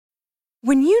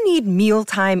When you need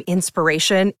mealtime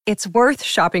inspiration, it's worth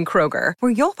shopping Kroger,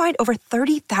 where you'll find over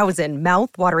 30,000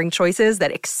 mouth-watering choices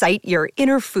that excite your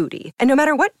inner foodie. And no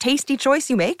matter what tasty choice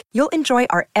you make, you'll enjoy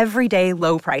our everyday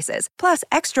low prices, plus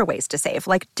extra ways to save,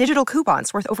 like digital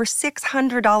coupons worth over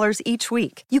 $600 each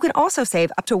week. You can also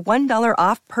save up to $1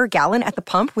 off per gallon at the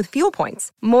pump with fuel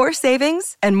points. More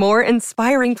savings and more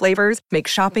inspiring flavors make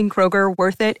shopping Kroger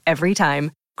worth it every time.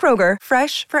 Kroger,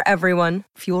 fresh for everyone.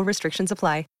 Fuel restrictions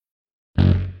apply.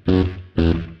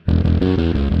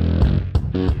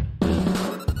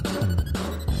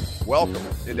 Welcome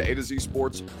into A to Z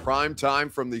Sports Prime Time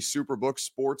from the Superbook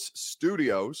Sports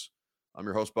Studios. I'm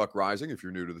your host, Buck Rising, if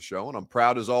you're new to the show, and I'm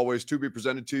proud, as always, to be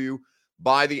presented to you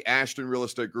by the Ashton Real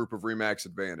Estate Group of RE/MAX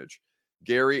Advantage.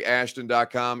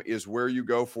 GaryAshton.com is where you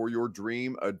go for your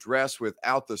dream address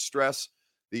without the stress.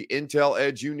 The intel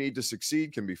edge you need to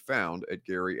succeed can be found at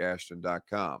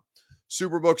GaryAshton.com.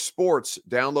 Superbook Sports.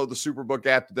 Download the Superbook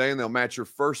app today, and they'll match your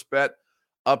first bet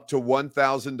up to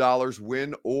 $1,000,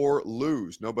 win or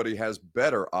lose. Nobody has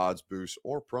better odds boosts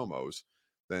or promos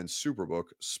than Superbook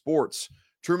Sports.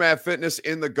 TrueMath Fitness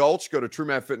in the Gulch. Go to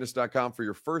TrueMathFitness.com for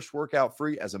your first workout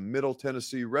free as a Middle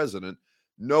Tennessee resident.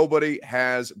 Nobody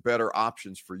has better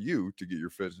options for you to get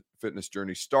your fitness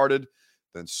journey started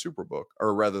than Superbook,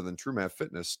 or rather than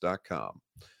TrueMathFitness.com.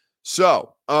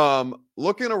 So,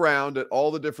 looking around at all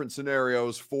the different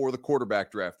scenarios for the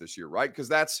quarterback draft this year, right? Because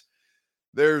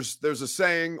there's a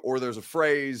saying or there's a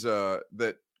phrase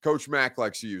that Coach Mack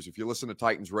likes to use if you listen to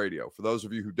Titans radio. For those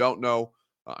of you who don't know,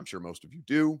 I'm sure most of you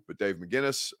do, but Dave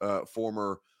McGinnis,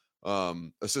 former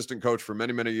assistant coach for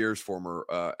many, many years, former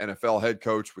NFL head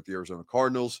coach with the Arizona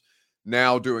Cardinals,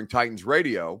 now doing Titans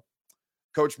radio.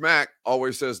 Coach Mack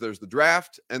always says there's the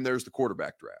draft and there's the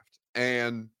quarterback draft.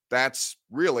 And that's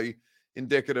really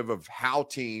indicative of how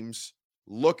teams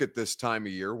look at this time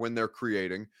of year when they're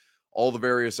creating all the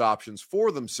various options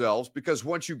for themselves, because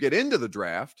once you get into the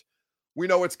draft, we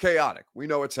know it's chaotic. We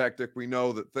know it's hectic. We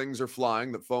know that things are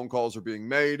flying, that phone calls are being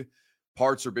made,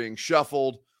 parts are being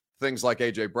shuffled, things like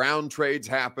A.J. Brown trades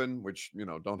happen, which,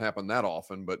 don't happen that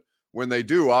often, but when they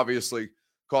do, obviously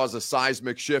cause a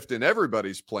seismic shift in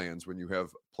everybody's plans when you have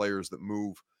players that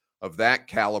move of that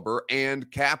caliber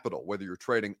and capital. Whether you're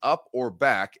trading up or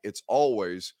back, it's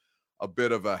always a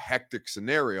bit of a hectic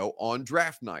scenario on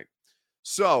draft night.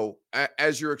 So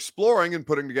as you're exploring and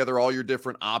putting together all your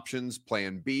different options,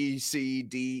 plan B, C,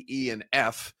 D, E, and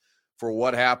F for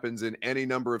what happens in any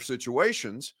number of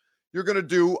situations, you're going to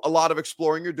do a lot of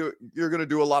exploring. You're going to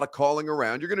do a lot of calling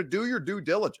around. You're going to do your due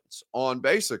diligence on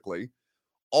basically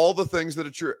all the things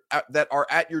that are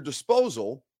at your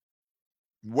disposal.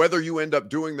 Whether you end up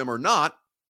doing them or not,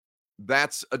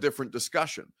 that's a different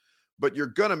discussion. But you're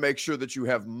going to make sure that you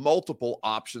have multiple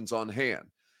options on hand.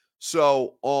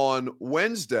 So on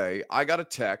Wednesday, I got a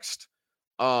text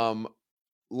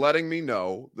letting me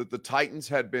know that the Titans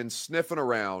had been sniffing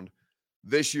around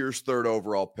this year's third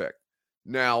overall pick.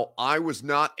 Now, I was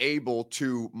not able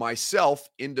to myself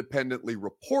independently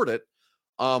report it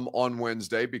on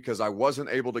Wednesday because I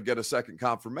wasn't able to get a second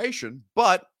confirmation.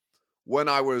 But when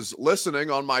I was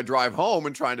listening on my drive home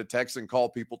and trying to text and call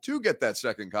people to get that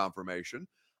second confirmation,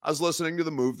 I was listening to the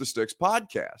Move the Sticks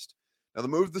podcast. Now, the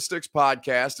Move the Sticks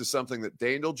podcast is something that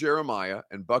Daniel Jeremiah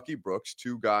and Bucky Brooks,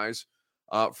 two guys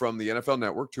from the NFL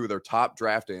Network, two of their top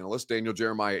draft analysts. Daniel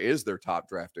Jeremiah is their top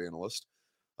draft analyst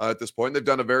at this point. They've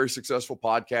done a very successful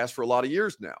podcast for a lot of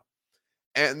years now.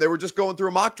 And they were just going through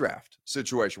a mock draft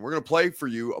situation. We're going to play for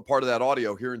you a part of that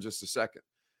audio here in just a second.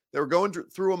 They were going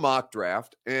through a mock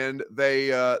draft, and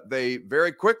they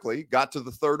very quickly got to the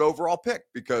third overall pick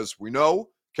because we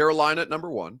know Carolina at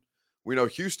number 1. We know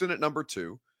Houston at number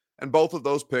 2. And both of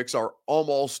those picks are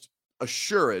almost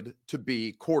assured to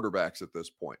be quarterbacks at this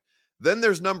point. Then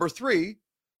there's number 3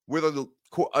 with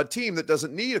a team that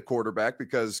doesn't need a quarterback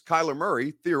because Kyler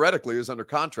Murray theoretically is under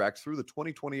contract through the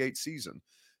 2028 season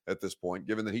at this point,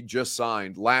 given that he just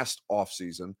signed last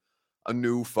offseason a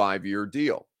new 5-year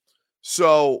deal.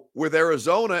 So with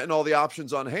Arizona and all the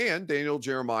options on hand, Daniel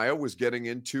Jeremiah was getting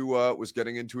into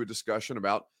a discussion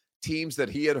about teams that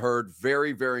he had heard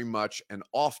very, very much and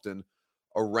often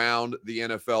around the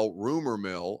NFL rumor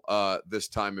mill this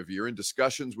time of year in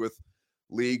discussions with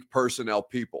league personnel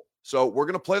people. So we're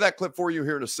going to play that clip for you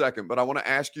here in a second, but I want to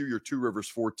ask you your Two Rivers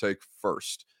Ford take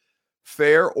first.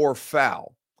 Fair or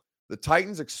foul? The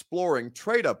Titans exploring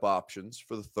trade-up options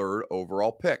for the third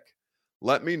overall pick.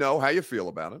 Let me know how you feel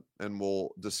about it, and we'll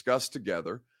discuss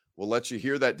together. We'll let you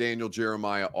hear that Daniel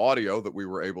Jeremiah audio that we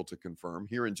were able to confirm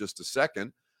here in just a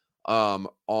second on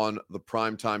the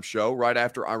Primetime Show, right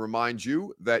after I remind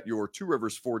you that your Two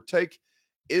Rivers Ford take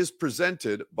is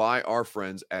presented by our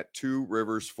friends at Two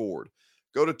Rivers Ford.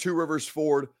 Go to Two Rivers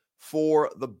Ford for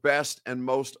the best and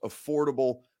most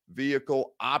affordable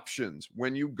vehicle options.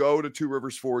 When you go to Two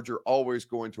Rivers Ford, you're always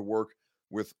going to work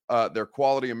with their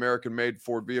quality American-made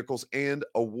Ford vehicles and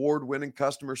award-winning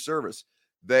customer service.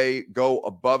 They go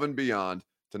above and beyond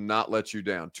to not let you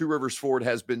down. Two Rivers Ford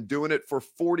has been doing it for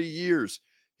 40 years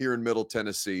here in Middle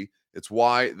Tennessee. It's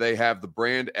why they have the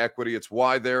brand equity. It's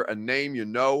why they're a name you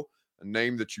know, a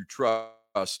name that you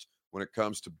trust when it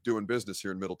comes to doing business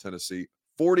here in Middle Tennessee.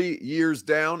 40 years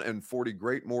down and 40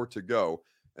 great more to go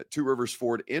at Two Rivers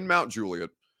Ford in Mount Juliet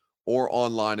or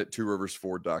online at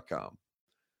tworiversford.com.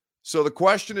 So the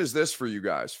question is this for you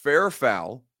guys. Fair or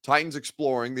foul, Titans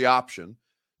exploring the option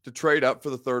to trade up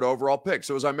for the 3rd overall pick.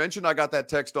 So as I mentioned, I got that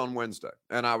text on Wednesday,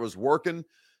 and I was working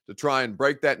to try and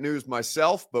break that news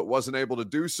myself, but wasn't able to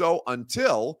do so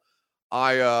until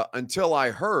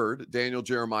I heard Daniel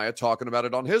Jeremiah talking about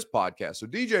it on his podcast. So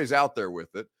DJ's out there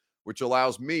with it, which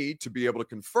allows me to be able to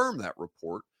confirm that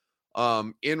report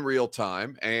in real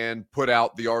time and put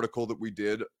out the article that we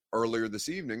did earlier this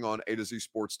evening on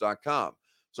A2ZSports.com.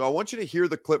 So I want you to hear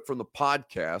the clip from the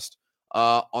podcast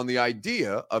on the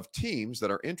idea of teams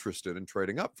that are interested in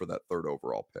trading up for that 3rd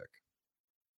overall pick.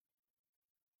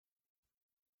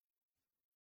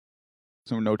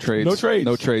 So no trades in this Straight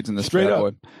bad up.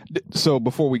 boy. So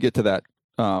before we get to that,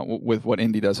 with what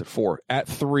Indy does at 4, at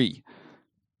 3,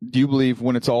 do you believe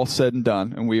when it's all said and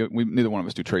done, and we neither one of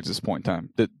us do trades at this point in time,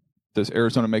 that does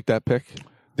Arizona make that pick?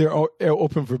 They're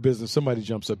open for business. Somebody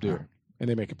jumps up there and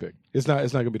they make a pick. It's not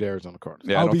going to be the Arizona Cardinals.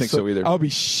 Yeah, I don't think so either. I'll be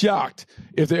shocked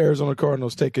if the Arizona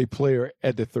Cardinals take a player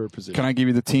at the 3rd position. Can I give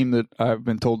you the team that I've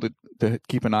been told to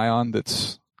keep an eye on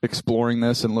that's exploring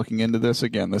this and looking into this?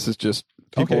 Again, this is just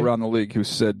people around the league who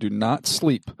said do not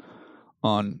sleep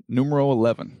on numero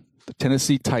 11, the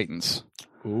Tennessee Titans.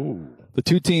 Ooh. The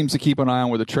 2 teams to keep an eye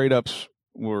on were the trade-ups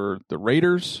were the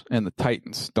Raiders and the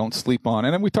Titans. Don't sleep on.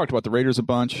 And then we talked about the Raiders a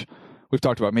bunch. We've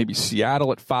talked about maybe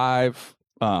Seattle at 5.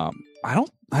 I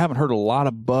haven't heard a lot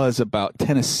of buzz about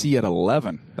Tennessee at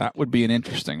 11. That would be an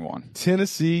interesting one.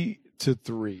 Tennessee to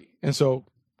 3. And so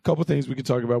a couple of things we can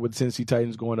talk about with the Tennessee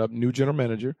Titans going up. New general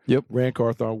manager, Rand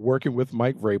Carthon, working with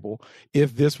Mike Vrabel.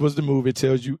 If this was the move, it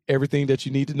tells you everything that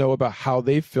you need to know about how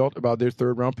they felt about their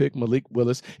 3rd-round pick, Malik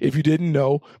Willis. If you didn't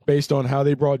know, based on how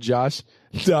they brought Josh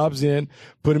Dobbs in,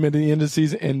 put him at the end of the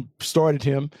season, and started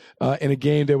him in a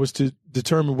game that was to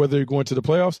determine whether they're going to the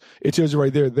playoffs, it tells you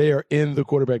right there they are in the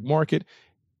quarterback market,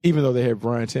 even though they have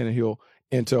Ryan Tannehill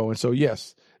in tow. And so,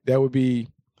 yes, that would be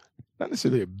not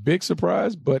necessarily a big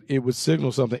surprise, but it would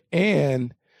signal something.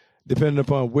 And depending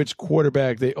upon which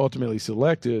quarterback they ultimately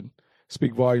selected,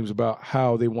 speak volumes about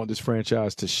how they want this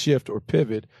franchise to shift or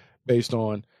pivot based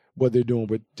on what they're doing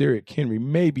with Derrick Henry,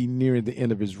 maybe nearing the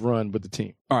end of his run with the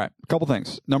team. All right, a couple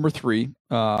things. Number 3.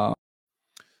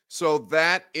 So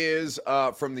that is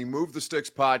from the Move the Sticks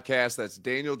podcast. That's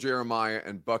Daniel Jeremiah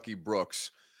and Bucky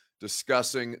Brooks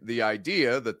discussing the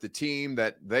idea that the team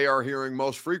that they are hearing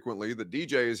most frequently, that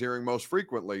DJ is hearing most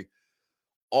frequently,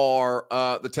 are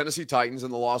the Tennessee Titans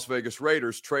and the Las Vegas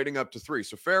Raiders trading up to 3.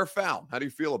 So fair or foul? How do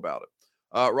you feel about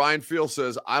it? Ryan Field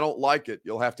says, I don't like it.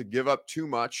 You'll have to give up too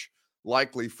much,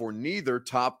 likely for neither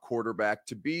top quarterback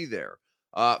to be there.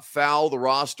 Foul, the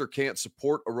roster can't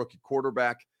support a rookie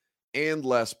quarterback and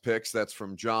less picks. That's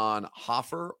from John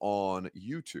Hoffer on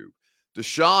YouTube.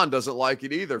 Deshaun doesn't like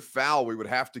it either. Foul, we would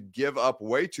have to give up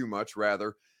way too much.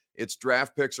 Rather, it's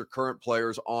draft picks or current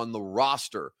players on the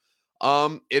roster.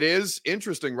 It is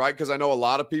interesting, right? Because I know a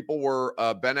lot of people were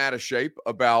bent out of shape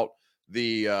about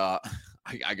the,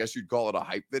 I guess you'd call it a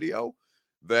hype video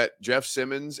that Jeff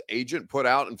Simmons' agent put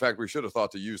out. In fact, we should have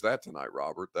thought to use that tonight,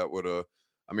 Robert. That would,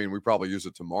 we probably use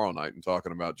it tomorrow night and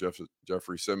talking about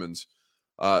Jeffrey Simmons'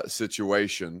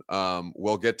 situation.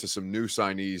 We'll get to some new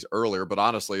signees earlier, but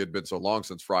honestly, it had been so long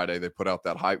since Friday they put out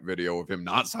that hype video of him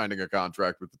not signing a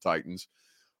contract with the Titans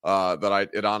that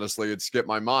it honestly had skipped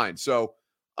my mind. So,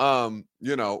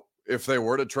 if they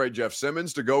were to trade Jeff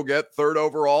Simmons to go get 3rd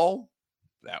overall,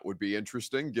 that would be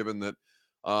interesting, given that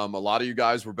a lot of you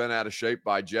guys were bent out of shape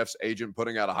by Jeff's agent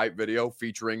putting out a hype video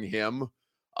featuring him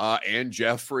and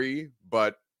Jeffrey,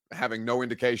 but having no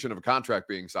indication of a contract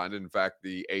being signed. In fact,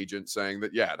 the agent saying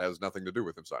that, it has nothing to do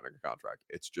with him signing a contract.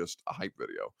 It's just a hype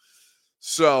video.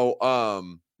 So,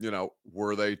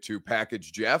 were they to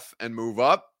package Jeff and move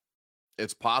up?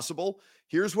 It's possible.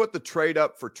 Here's what the trade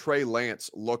up for Trey Lance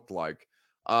looked like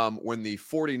when the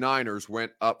 49ers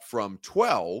went up from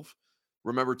 12.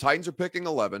 Remember, Titans are picking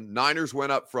 11. Niners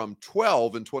went up from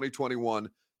 12 in 2021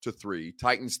 to 3.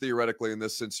 Titans, theoretically, in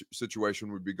this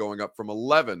situation, would be going up from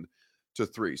 11 to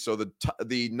 3. So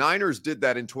the Niners did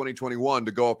that in 2021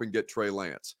 to go up and get Trey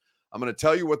Lance. I'm going to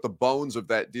tell you what the bones of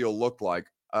that deal looked like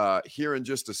here in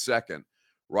just a second,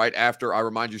 right after I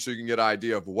remind you, so you can get an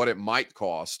idea of what it might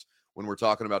cost when we're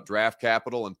talking about draft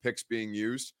capital and picks being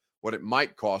used, what it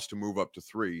might cost to move up to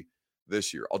 3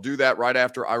 this year. I'll do that right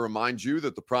after I remind you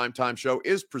that the Primetime Show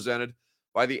is presented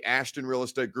by the Ashton Real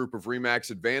Estate Group of RE/MAX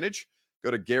Advantage.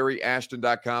 Go to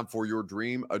GaryAshton.com for your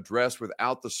dream address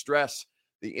without the stress.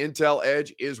 The Intel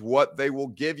Edge is what they will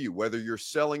give you, whether you're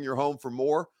selling your home for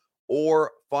more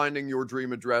or finding your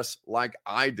dream address like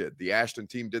I did. The Ashton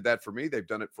team did that for me. They've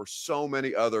done it for so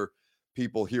many other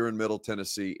people here in Middle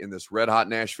Tennessee in this red-hot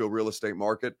Nashville real estate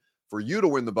market. For you to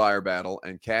win the buyer battle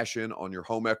and cash in on your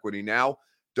home equity now,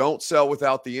 don't sell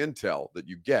without the intel that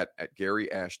you get at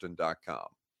GaryAshton.com.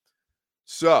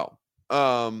 So,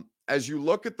 as you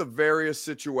look at the various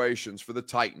situations for the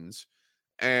Titans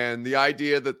and the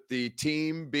idea that the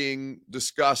team being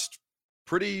discussed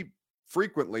pretty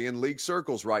frequently in league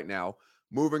circles right now,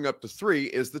 moving up to 3,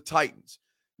 is the Titans.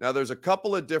 Now, there's a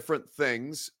couple of different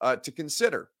things to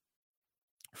consider.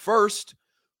 First,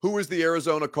 who is the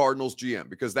Arizona Cardinals GM?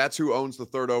 Because that's who owns the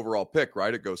 3rd overall pick,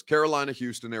 right? It goes Carolina,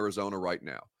 Houston, Arizona right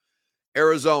now.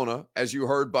 Arizona, as you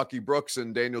heard Bucky Brooks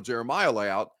and Daniel Jeremiah lay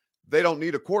out, they don't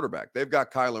need a quarterback. They've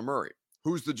got Kyler Murray.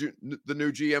 Who's the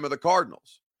new GM of the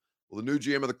Cardinals? Well, the new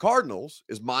GM of the Cardinals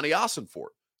is Monty Ossenfort,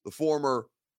 the former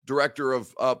director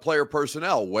of player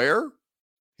personnel. Where?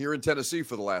 Here in Tennessee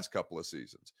for the last couple of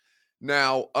seasons.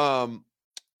 Now,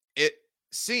 it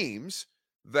seems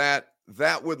that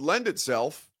would lend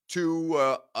itself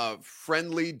to a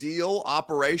friendly deal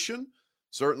operation.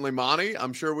 Certainly Monty,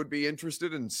 I'm sure, would be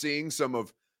interested in seeing some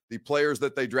of the players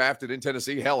that they drafted in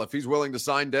Tennessee. Hell, if he's willing to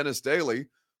sign Dennis Daly,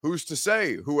 who's to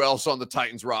say who else on the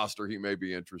Titans roster he may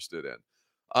be interested in?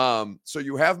 So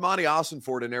you have Monty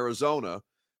Ossenfort in Arizona,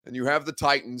 and you have the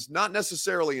Titans not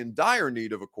necessarily in dire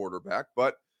need of a quarterback,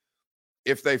 but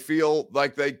if they feel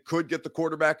like they could get the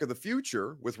quarterback of the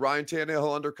future with Ryan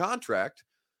Tannehill under contract,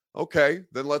 okay,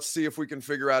 then let's see if we can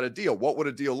figure out a deal. What would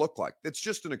a deal look like? It's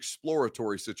just an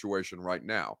exploratory situation right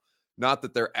now. Not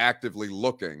that they're actively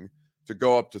looking to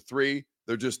go up to 3.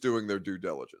 They're just doing their due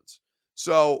diligence.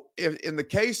 So if, in the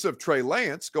case of Trey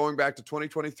Lance, going back to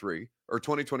 2023 or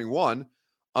 2021,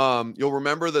 you'll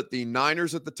remember that the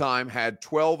Niners at the time had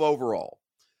 12 overall.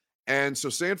 And so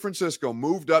San Francisco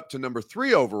moved up to number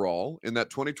 3 overall in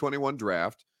that 2021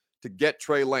 draft to get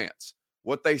Trey Lance.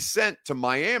 What they sent to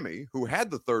Miami, who had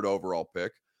the 3rd overall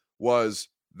pick, was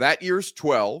that year's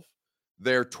 12,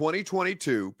 their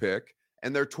 2022 pick,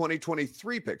 and their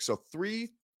 2023 pick. So 3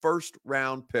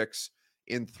 first-round picks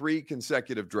in 3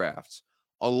 consecutive drafts,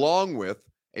 along with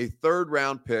a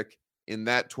 3rd-round pick in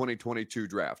that 2022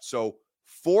 draft. So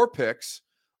 4 picks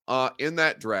in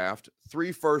that draft,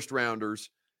 3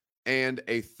 first-rounders, and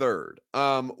a 3rd.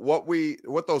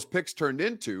 What those picks turned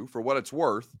into, for what it's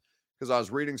worth, because I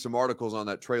was reading some articles on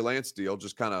that Trey Lance deal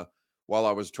just kind of while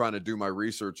I was trying to do my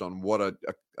research on what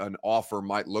an offer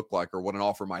might look like or what an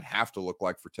offer might have to look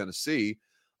like for Tennessee.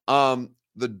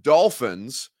 The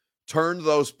Dolphins turned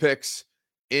those picks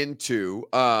into,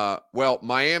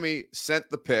 Miami sent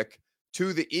the pick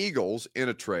to the Eagles in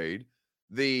a trade.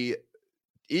 The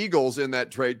Eagles in that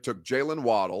trade took Jalen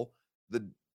Waddle. The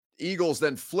Eagles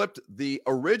then flipped the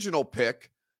original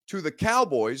pick to the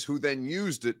Cowboys, who then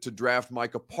used it to draft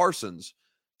Micah Parsons,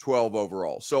 12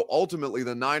 overall. So ultimately,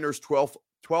 the Niners' 12th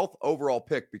overall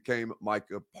pick became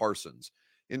Micah Parsons.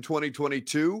 In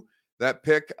 2022, that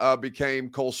pick became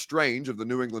Cole Strange of the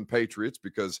New England Patriots,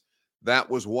 because that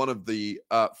was one of the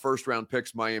first-round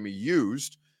picks Miami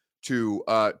used to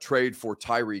trade for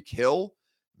Tyreek Hill.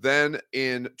 Then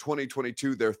in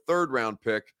 2022, their 3rd-round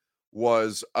pick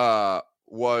was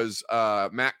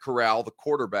Matt Corral, the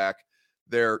quarterback.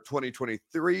 Their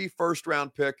 2023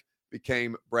 first-round pick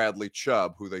became Bradley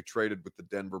Chubb, who they traded with the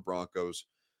Denver Broncos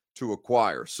to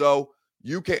acquire. So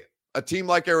a team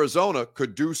like Arizona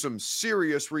could do some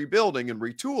serious rebuilding and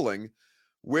retooling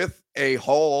with a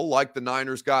haul like the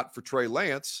Niners got for Trey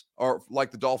Lance, or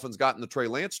like the Dolphins got in the Trey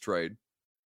Lance trade,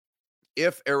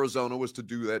 if Arizona was to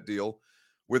do that deal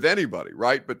with anybody,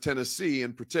 right? But Tennessee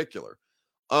in particular.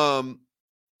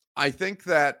 I think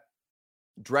that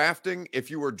drafting, if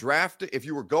you were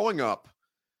going up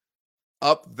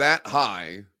that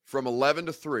high from 11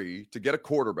 to 3 to get a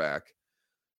quarterback,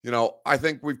 I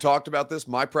think we've talked about this.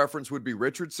 My preference would be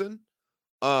Richardson.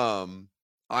 I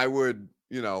would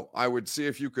see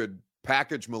if you could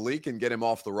package Malik and get him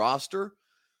off the roster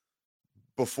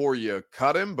before you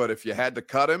cut him. But if you had to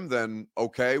cut him, then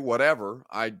okay, whatever.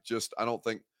 I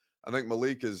think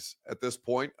Malik is at this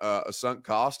point a sunk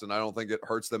cost, and I don't think it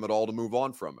hurts them at all to move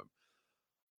on from him.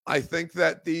 I think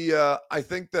that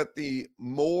the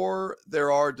more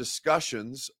there are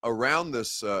discussions around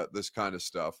this kind of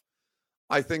stuff,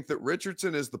 I think that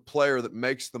Richardson is the player that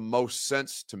makes the most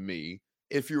sense to me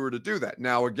if you were to do that.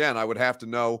 Now, again, I would have to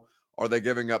know, are they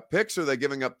giving up picks or are they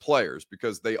giving up players?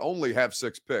 Because they only have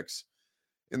 6 picks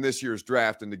in this year's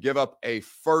draft. And to give up a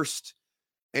first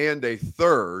and a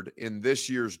third in this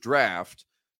year's draft,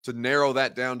 to narrow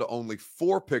that down to only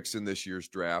 4 picks in this year's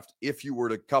draft, if you were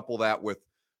to couple that with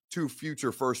 2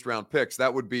 future first-round picks,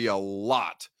 that would be a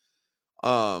lot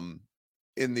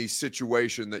in the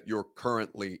situation that you're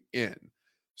currently in.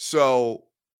 So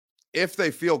if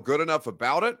they feel good enough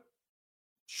about it,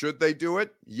 should they do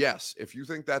it? Yes. If you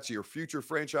think that's your future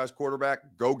franchise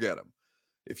quarterback, go get him.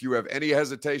 If you have any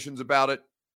hesitations about it,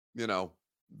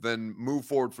 then move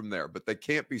forward from there. But they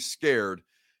can't be scared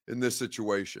in this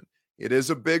situation. It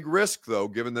is a big risk, though,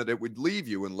 given that it would leave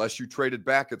you, unless you traded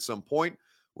back at some point,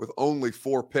 with only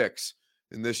 4 picks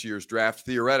in this year's draft,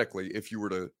 theoretically, if you were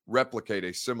to replicate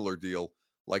a similar deal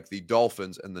like the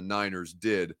Dolphins and the Niners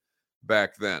did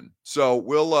back then. So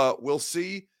we'll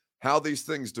see how these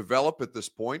things develop at this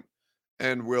point,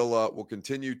 and we'll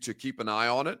continue to keep an eye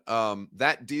on it.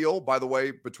 That deal, by the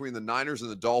way, between the Niners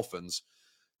and the Dolphins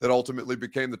that ultimately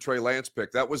became the Trey Lance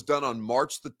pick, that was done on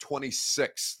March the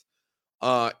 26th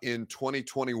in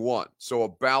 2021. So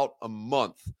about a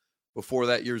month before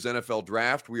that year's NFL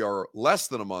draft. We are less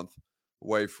than a month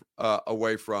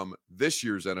away from this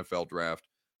year's NFL draft,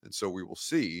 and so we will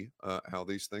see how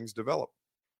these things develop.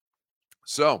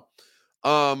 So,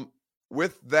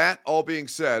 with that all being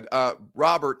said,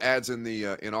 Robert adds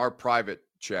in our private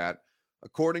chat,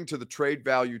 according to the trade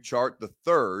value chart, the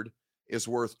third is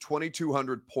worth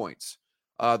 2,200 points.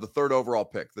 The third overall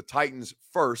pick. The Titans'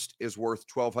 first is worth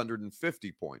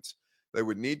 1,250 points. They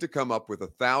would need to come up with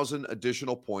 1,000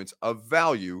 additional points of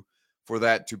value for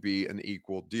that to be an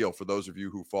equal deal. For those of you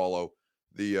who follow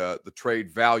the trade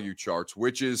value charts,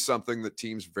 which is something that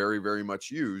teams very, very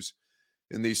much use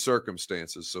in these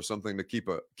circumstances. So something to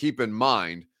keep in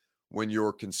mind when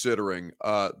you're considering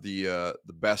the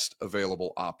best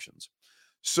available options.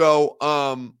 So,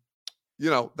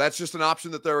 that's just an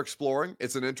option that they're exploring.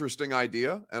 It's an interesting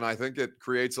idea, and I think it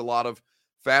creates a lot of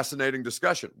fascinating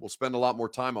discussion. We'll spend a lot more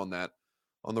time on that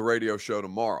on the radio show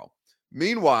tomorrow.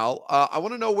 Meanwhile, I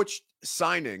want to know which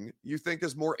signing you think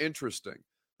is more interesting.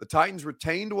 The Titans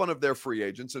retained one of their free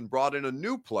agents and brought in a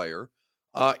new player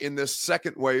in this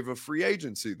second wave of free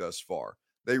agency thus far.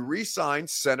 They re-signed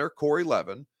center Corey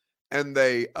Levin, and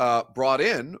they brought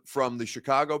in from the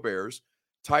Chicago Bears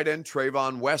tight end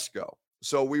Trayvon Wesco.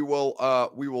 So we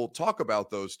will talk about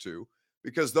those two,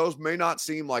 because those may not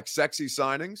seem like sexy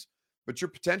signings, but you're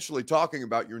potentially talking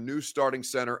about your new starting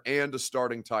center and a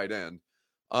starting tight end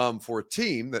for a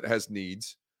team that has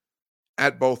needs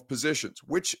at both positions.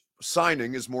 Which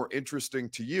signing is more interesting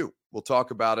to you? We'll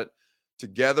talk about it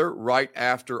together right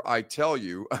after I tell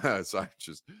you. So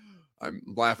I'm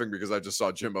laughing because I just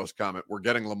saw Jimbo's comment. We're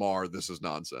getting Lamar. This is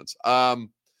nonsense.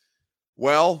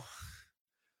 Well,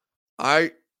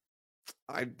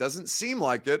 it doesn't seem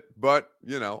like it, but,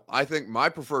 I think my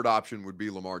preferred option would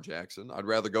be Lamar Jackson. I'd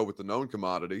rather go with the known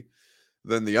commodity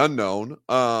than the unknown.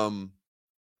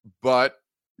 But,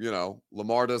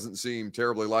 Lamar doesn't seem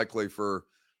terribly likely for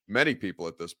many people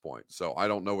at this point. So I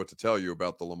don't know what to tell you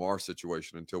about the Lamar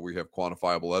situation until we have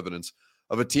quantifiable evidence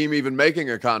of a team even making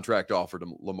a contract offer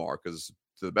to Lamar, because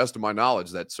to the best of my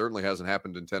knowledge, that certainly hasn't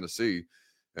happened in Tennessee.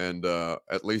 And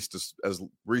at least as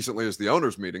recently as the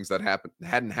owners' meetings, that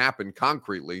hadn't happened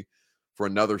concretely for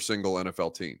another single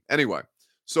NFL team. Anyway,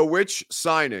 so which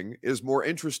signing is more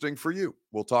interesting for you?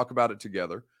 We'll talk about it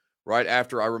together right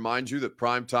after I remind you that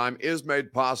Prime Time is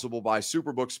made possible by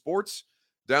Superbook Sports.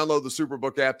 Download the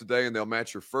Superbook app today, and they'll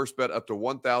match your first bet up to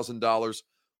 $1,000,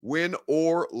 win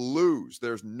or lose.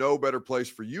 There's no better place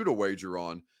for you to wager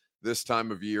on this time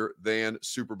of year than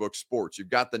Superbook Sports. You've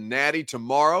got the Natty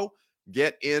tomorrow.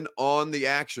 Get in on the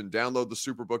action. Download the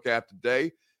Superbook app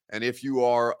today. And if you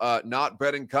are not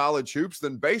betting college hoops,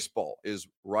 then baseball is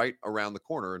right around the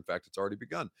corner. In fact, it's already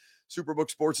begun.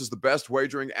 Superbook Sports is the best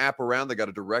wagering app around. They got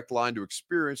a direct line to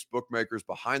experienced bookmakers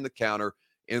behind the counter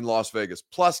in Las Vegas.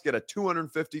 Plus, get a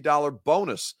 $250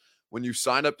 bonus when you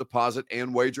sign up, deposit,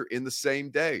 and wager in the same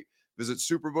day. Visit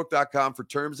superbook.com for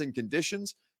terms and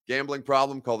conditions. Gambling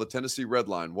problem? Call the Tennessee Red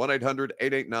Line,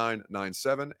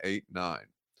 1-800-889-9789.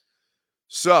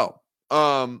 So,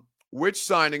 which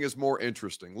signing is more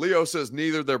interesting? Leo says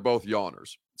neither. They're both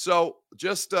yawners. So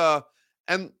just,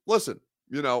 and listen,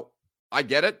 I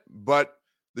get it, but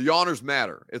the yawners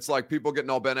matter. It's like people getting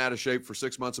all bent out of shape for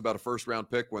 6 months about a first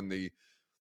round pick when the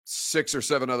 6 or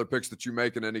 7 other picks that you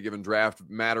make in any given draft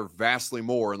matter vastly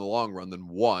more in the long run than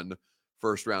one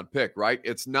first-round pick, right?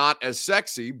 It's not as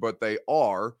sexy, but they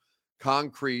are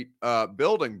concrete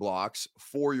building blocks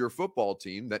for your football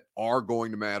team that are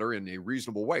going to matter in a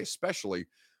reasonable way, especially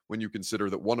when you consider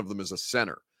that one of them is a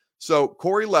center. So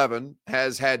Corey Levin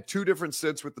has had 2 different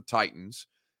stints with the Titans,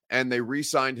 and they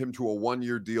re-signed him to a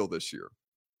 1-year deal this year.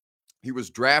 He was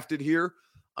drafted here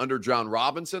under John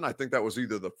Robinson. I think that was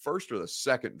either the first or the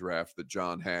second draft that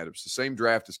John had. It was the same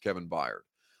draft as Kevin Byard.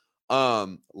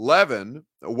 Levin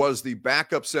was the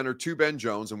backup center to Ben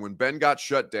Jones, and when Ben got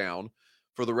shut down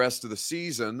for the rest of the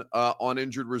season on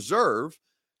injured reserve,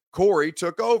 Corey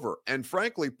took over and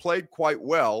frankly played quite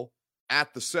well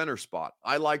at the center spot.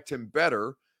 I liked him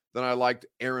better than I liked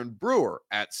Aaron Brewer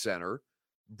at center.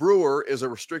 Brewer is a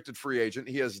restricted free agent.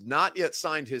 He has not yet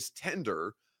signed his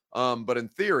tender, but in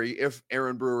theory, if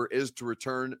Aaron Brewer is to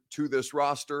return to this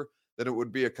roster, then it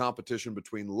would be a competition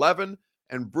between Levin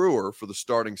and Brewer for the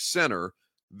starting center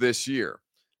this year.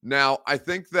 Now, I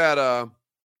think that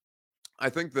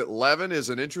Levin is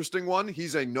an interesting one.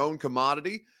 He's a known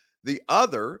commodity. The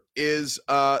other is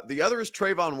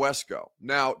Trayvon Wesco.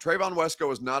 Now, Trayvon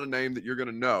Wesco is not a name that you're going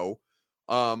to know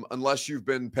unless you've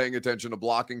been paying attention to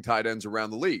blocking tight ends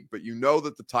around the league. But you know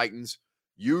that the Titans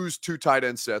use 2 tight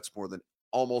end sets more than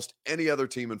almost any other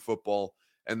team in football,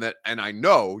 and I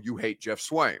know you hate Jeff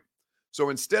Swaim. So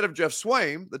instead of Jeff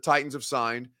Swaim, the Titans have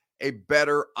signed a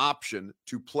better option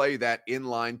to play that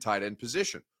inline tight end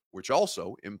position, which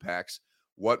also impacts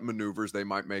what maneuvers they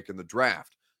might make in the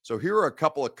draft. So here are a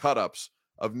couple of cut-ups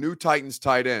of new Titans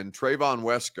tight end, Trayvon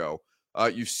Wesco.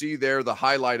 You see there the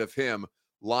highlight of him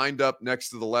lined up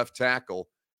next to the left tackle,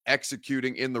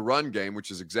 executing in the run game,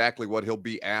 which is exactly what he'll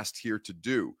be asked here to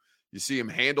do. You see him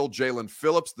handle Jalen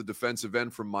Phillips, the defensive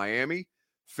end from Miami,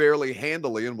 fairly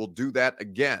handily, and will do that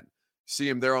again. See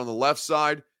him there on the left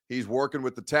side. He's working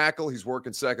with the tackle. He's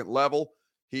working second level.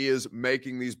 He is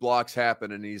making these blocks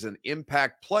happen, and he's an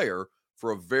impact player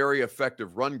for a very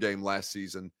effective run game last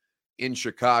season in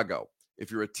Chicago. If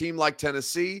you're a team like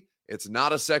Tennessee, it's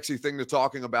not a sexy thing to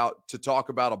talk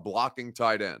about a blocking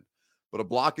tight end. But a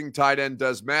blocking tight end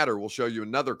does matter. We'll show you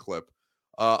another clip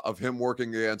of him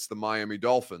working against the Miami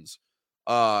Dolphins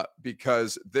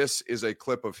because this is a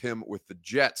clip of him with the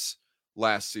Jets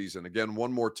last season. Again,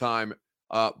 one more time,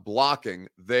 blocking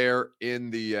there in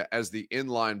the as the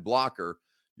inline blocker.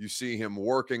 You see him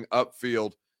working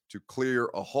upfield to clear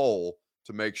a hole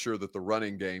to make sure that the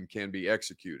running game can be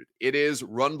executed. It is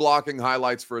run blocking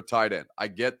highlights for a tight end. I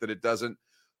get that it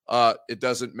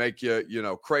doesn't make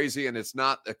you crazy, and it's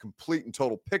not a complete and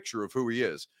total picture of who he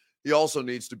is. He also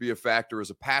needs to be a factor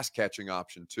as a pass catching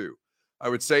option too. I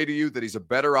would say to you that he's a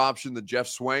better option than Jeff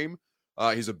Swaim.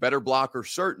 He's a better blocker,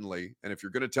 certainly. And if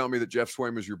you're going to tell me that Jeff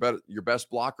Swaim is your best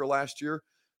blocker last year,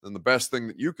 then the best thing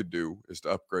that you could do is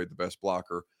to upgrade the best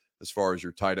blocker as far as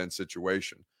your tight end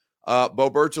situation. Bo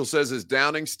Burchell says, is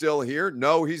Downing still here?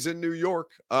 No, he's in New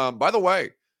York. By the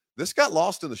way, this got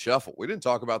lost in the shuffle. We didn't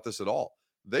talk about this at all.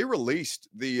 They released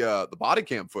the body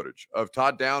cam footage of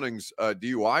Todd Downing's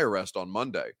DUI arrest on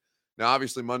Monday. Now,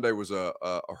 obviously, Monday was a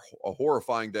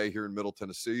horrifying day here in Middle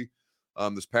Tennessee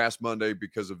this past Monday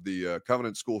because of the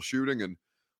Covenant School shooting, and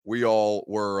we all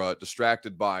were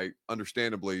distracted by,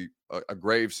 understandably, a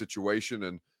grave situation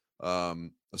and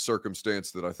a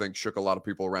circumstance that I think shook a lot of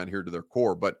people around here to their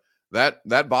core. But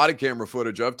that body camera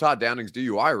footage of Todd Downing's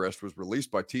DUI arrest was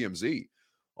released by TMZ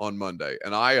on Monday,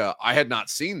 and I had not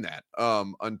seen that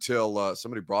until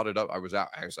somebody brought it up. I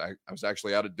was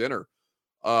actually out at dinner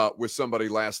with somebody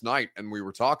last night, and we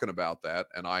were talking about that,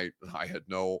 and I had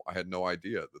no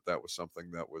idea that was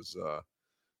something that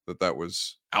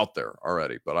was out there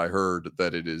already. But I heard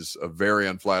that it is a very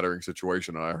unflattering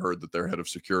situation, and I heard that their head of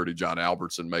security, John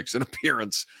Albertson, makes an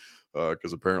appearance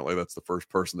because apparently that's the first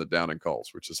person that Downing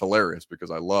calls, which is hilarious because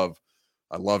I love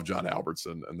John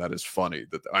Albertson, and that is funny.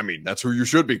 That's who you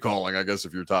should be calling, I guess,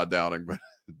 if you're Todd Downing. But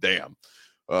damn,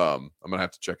 I'm gonna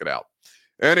have to check it out.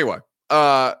 Anyway,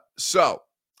 so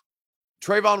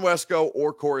Trayvon Wesco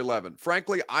or Corey Levin.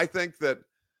 Frankly, I think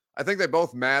they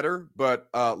both matter, but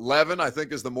Levin, I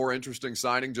think, is the more interesting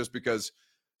signing just because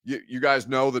you guys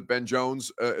know that Ben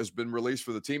Jones has been released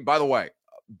for the team. By the way,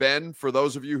 Ben, for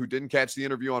those of you who didn't catch the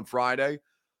interview on Friday,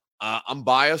 I'm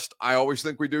biased. I always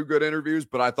think we do good interviews,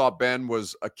 but I thought Ben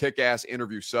was a kick-ass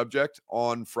interview subject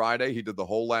on Friday. He did the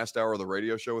whole last hour of the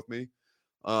radio show with me.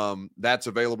 That's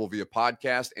available via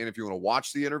podcast, and if you want to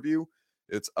watch the interview,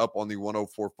 it's up on the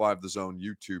 104.5 The Zone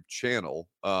YouTube channel.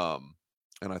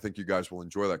 And I think you guys will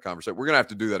enjoy that conversation. We're going to have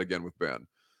to do that again with Ben.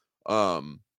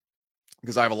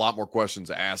 because I have a lot more questions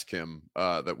to ask him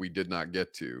that we did not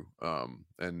get to.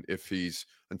 And if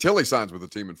until he signs with the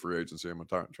team in free agency, I'm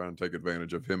trying to take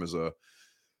advantage of him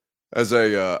as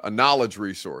a knowledge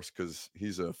resource, because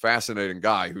he's a fascinating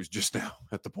guy who's just now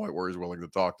at the point where he's willing to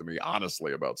talk to me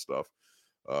honestly about stuff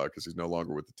because he's no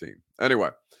longer with the team. Anyway,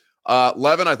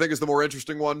 Levin, I think, is the more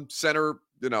interesting one. Center,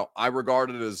 I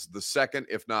regard it as the second,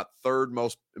 if not third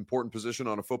most important position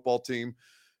on a football team.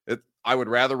 I would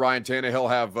rather Ryan Tannehill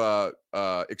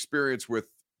have experience with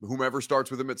whomever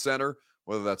starts with him at center,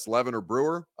 whether that's Levin or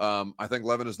Brewer. I think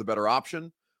Levin is the better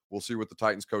option. We'll see what the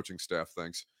Titans coaching staff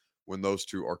thinks when those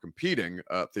two are competing,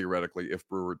 theoretically, if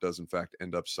Brewer does, in fact,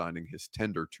 end up signing his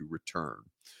tender to return.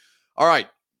 All right,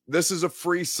 this is a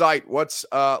free site. Let's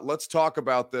talk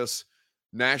about this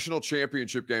national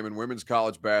championship game in women's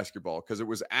college basketball, because it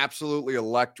was absolutely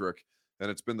electric,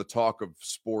 and it's been the talk of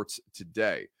sports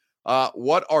today.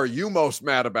 What are you most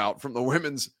mad about from the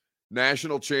women's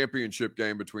national championship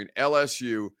game between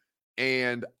LSU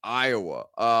and Iowa?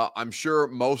 I'm sure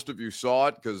most of you saw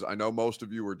it, because I know most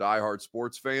of you were diehard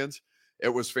sports fans. It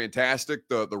was fantastic,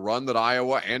 the run that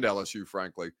Iowa and LSU,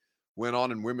 frankly, went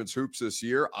on in women's hoops this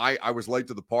year. I was late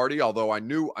to the party, although I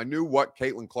knew what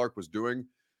Caitlin Clark was doing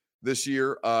this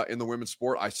year in the women's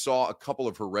sport. I saw a couple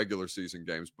of her regular season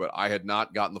games, but I had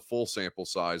not gotten the full sample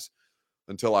size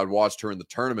until I'd watched her in the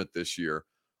tournament this year.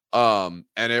 And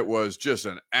it was just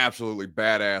an absolutely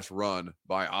badass run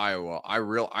by Iowa.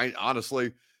 I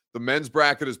honestly, the men's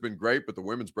bracket has been great, but the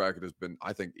women's bracket has been,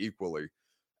 I think, equally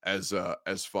as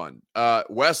fun.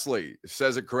 Wesley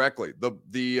says it correctly.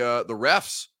 The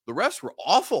refs were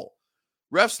awful.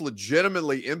 Refs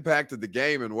legitimately impacted the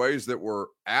game in ways that were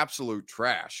absolute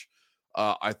trash.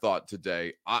 I thought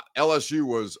today, LSU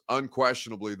was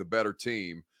unquestionably the better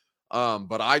team.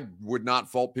 But I would not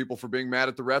fault people for being mad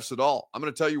at the refs at all. I'm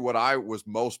going to tell you what I was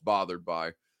most bothered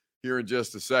by here in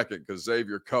just a second, because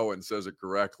Xavier Cohen says it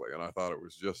correctly, and I thought it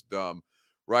was just dumb.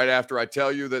 Right after I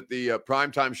tell you that the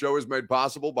Primetime show is made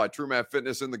possible by TrueMath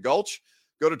Fitness in the Gulch,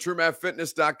 go to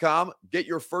TrueMathFitness.com, get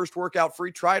your first workout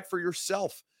free, try it for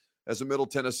yourself as a Middle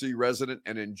Tennessee resident,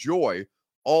 and enjoy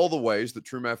all the ways that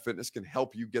TrueMath Fitness can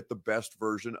help you get the best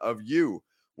version of you.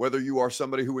 Whether you are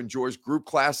somebody who enjoys group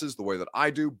classes the way that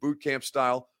I do, boot camp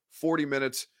style, 40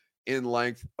 minutes in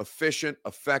length, efficient,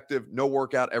 effective, no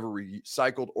workout ever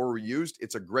recycled or reused.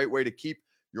 It's a great way to keep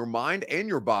your mind and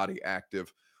your body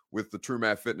active with the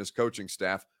TrueMath Fitness coaching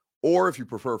staff. Or if you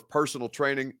prefer personal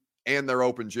training and their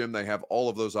open gym, they have all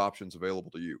of those options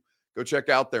available to you. Go check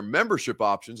out their membership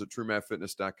options at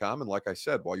TrueMathFitness.com. And like I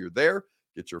said, while you're there,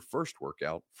 get your first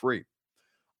workout free.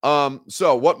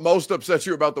 So what most upsets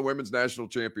you about the women's national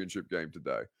championship game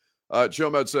today?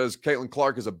 Chomed says, Caitlin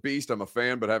Clark is a beast. I'm a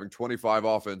fan, but having 25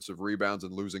 offensive rebounds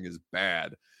and losing is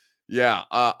bad. Yeah,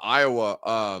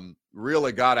 Iowa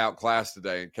really got outclassed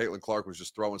today, and Caitlin Clark was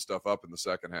just throwing stuff up in the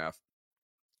second half.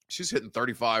 She's hitting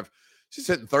 35. She's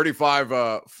hitting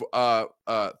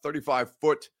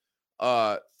 35-foot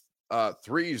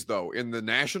threes, though, in the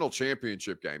national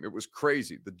championship game. It was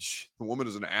crazy. The woman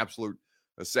is an absolute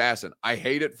assassin. I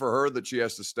hate it for her that she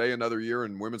has to stay another year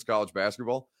in women's college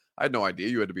basketball. I had no idea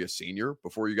you had to be a senior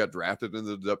before you got drafted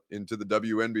into the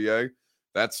WNBA.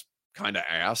 That's kind of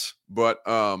ass. But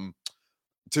to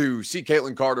see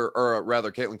Caitlin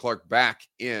Clark back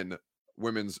in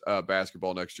women's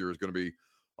basketball next year is going to be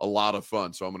a lot of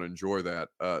fun. So I'm going to enjoy that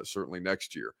certainly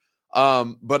next year.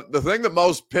 But the thing that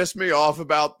most pissed me off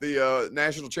about the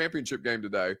national championship game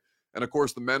today, and of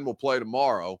course the men will play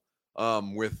tomorrow,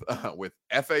 with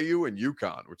FAU and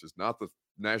UConn, which is not the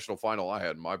national final I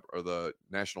had or the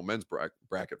national men's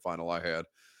bracket final I had.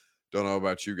 Don't know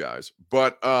about you guys,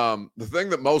 but the thing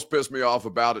that most pissed me off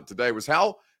about it today was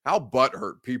how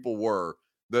butthurt people were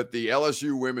that the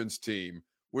LSU women's team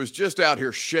was just out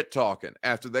here shit talking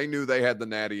after they knew they had the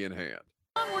natty in hand.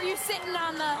 How long were you sitting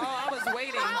on the? Oh, I was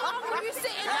waiting. How long were you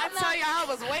sitting on the? I tell you, I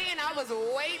was waiting.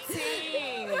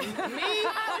 Me?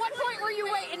 At what point were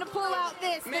you waiting to pull out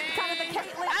this? Man. Kind of the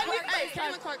Caitlin Clark?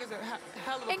 Caitlin Clark is a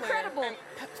hell of a Incredible.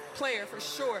 player for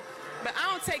sure. But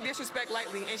I don't take disrespect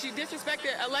lightly. And she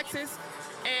disrespected Alexis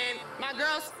and my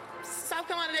girls. South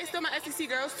Carolina, they still my SEC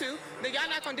girls too. Y'all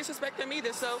not gonna disrespect them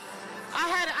either. So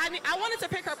I wanted to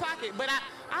pick her pocket, but I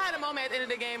had a moment at the end of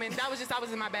the game, and I was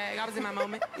in my bag. I was in my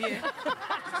moment. Yeah.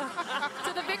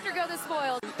 So the victor go the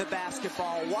spoiled. The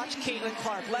basketball. Watch Caitlin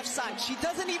Clark, left side. She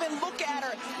doesn't even look at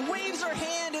her. Waves her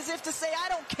hand as if to say, I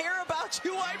don't care about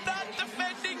you. I'm not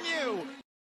defending you.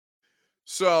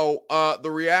 So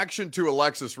the reaction to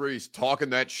Alexis Reese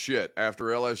talking that shit after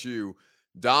LSU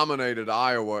dominated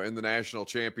Iowa in the national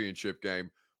championship game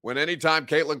when anytime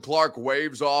Caitlin Clark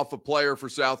waves off a player for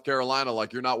South Carolina,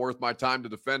 like you're not worth my time to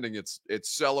defending, it's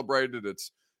celebrated.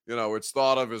 It's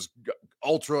thought of as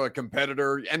ultra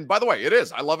competitor. And by the way, it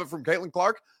is. I love it from Caitlin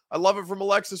Clark. I love it from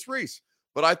Alexis Reese.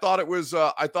 But I thought it was.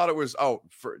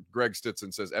 For Greg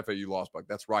Stitson says FAU lost, Buck.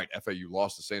 That's right. FAU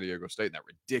lost to San Diego State in that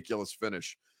ridiculous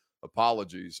finish.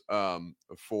 Apologies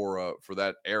for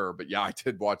that error. But yeah, I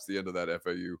did watch the end of that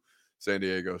FAU San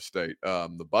Diego State.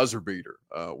 The buzzer beater.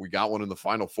 We got one in the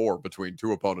Final Four between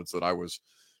two opponents that I was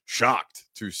shocked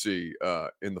to see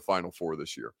in the Final Four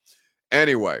this year.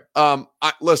 Anyway,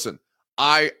 listen,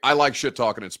 I like shit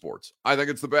talking in sports. I think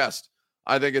it's the best.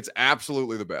 I think it's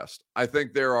absolutely the best. I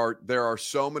think there are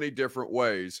so many different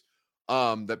ways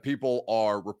that people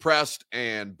are repressed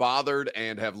and bothered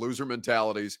and have loser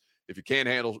mentalities if you can't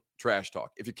handle trash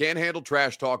talk. If you can't handle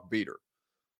trash talk, beat her.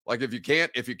 Like if you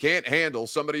can't handle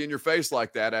somebody in your face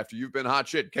like that after you've been hot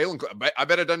shit. I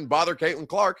bet it doesn't bother Caitlin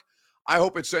Clark. I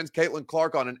hope it sends Caitlin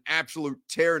Clark on an absolute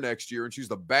tear next year, and she's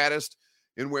the baddest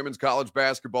in women's college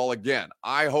basketball again.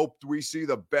 I hope we see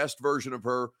the best version of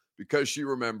her because she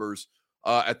remembers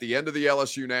at the end of the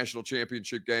LSU national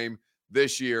championship game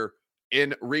this year,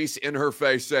 in Reese in her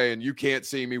face saying, "You can't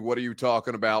see me. What are you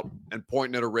talking about?" and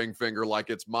pointing at a ring finger like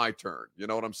it's my turn. You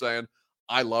know what I'm saying?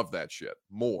 I love that shit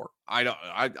more.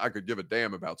 I could give a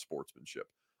damn about sportsmanship.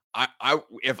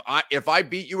 If I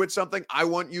beat you at something, I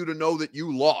want you to know that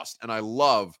you lost. And I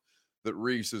love that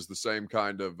Reese is the same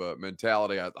kind of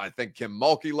mentality. I think Kim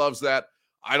Mulkey loves that.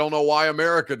 I don't know why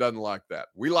America doesn't like that.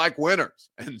 We like winners.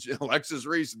 And Alexis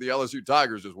Reese and the LSU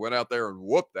Tigers just went out there and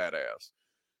whooped that ass.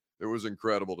 It was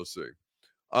incredible to see.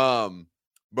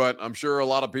 But I'm sure a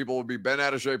lot of people would be bent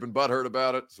out of shape and butthurt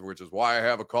about it, which is why I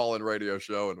have a call-in radio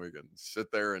show, and we can sit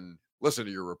there and listen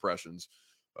to your repressions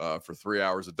for 3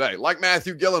 hours a day. Like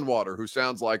Matthew Gillenwater, who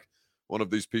sounds like one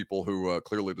of these people who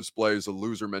clearly displays a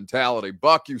loser mentality.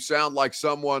 Buck, you sound like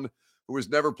someone who has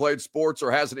never played sports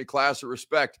or has any class or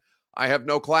respect. I have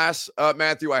no class,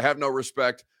 Matthew. I have no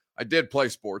respect. I did play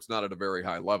sports, not at a very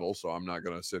high level, so I'm not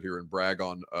going to sit here and brag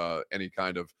on any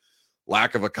kind of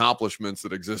lack of accomplishments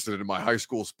that existed in my high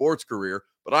school sports career.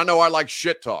 But I know I like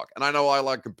shit talk, and I know I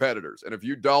like competitors. And if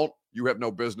you don't, you have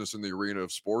no business in the arena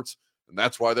of sports, and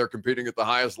that's why they're competing at the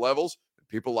highest levels, and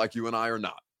people like you and I are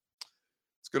not.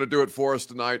 It's going to do it for us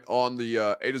tonight on the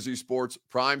A to Z Sports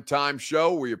Primetime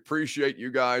Show. We appreciate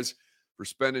you guys for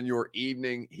spending your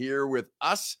evening here with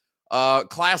us.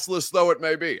 Classless though it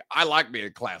may be. I like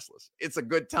being classless. It's a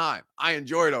good time. I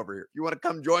enjoy it over here. If you want to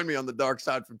come join me on the dark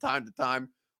side from time to time,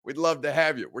 we'd love to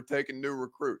have you. We're taking new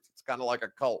recruits. It's kind of like a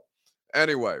cult.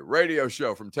 Anyway, radio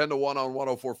show from 10 to 1 on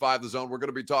 104.5 The Zone. We're going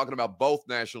to be talking about both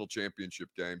national championship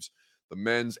games, the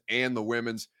men's and the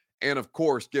women's, and of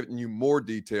course, giving you more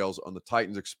details on the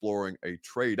Titans exploring a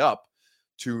trade up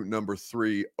to number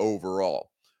 3 overall.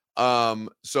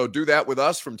 So do that with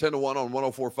us from 10 to 1 on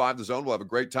 104.5 The Zone. We'll have a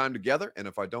great time together. And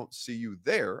if I don't see you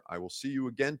there, I will see you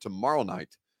again tomorrow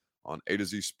night on A to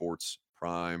Z Sports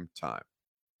Prime Time.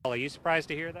 Are you surprised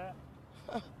to hear that?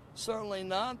 Certainly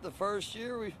not. The first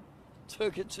year we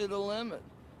took it to the limit.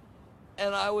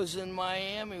 And I was in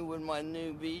Miami with my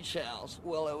new beach house.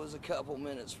 Well, it was a couple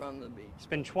minutes from the beach. It's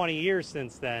been 20 years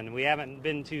since then. We haven't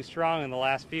been too strong in the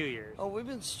last few years. Oh, we've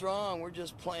been strong. We're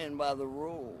just playing by the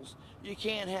rules. You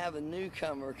can't have a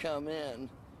newcomer come in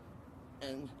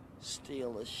and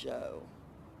steal the show.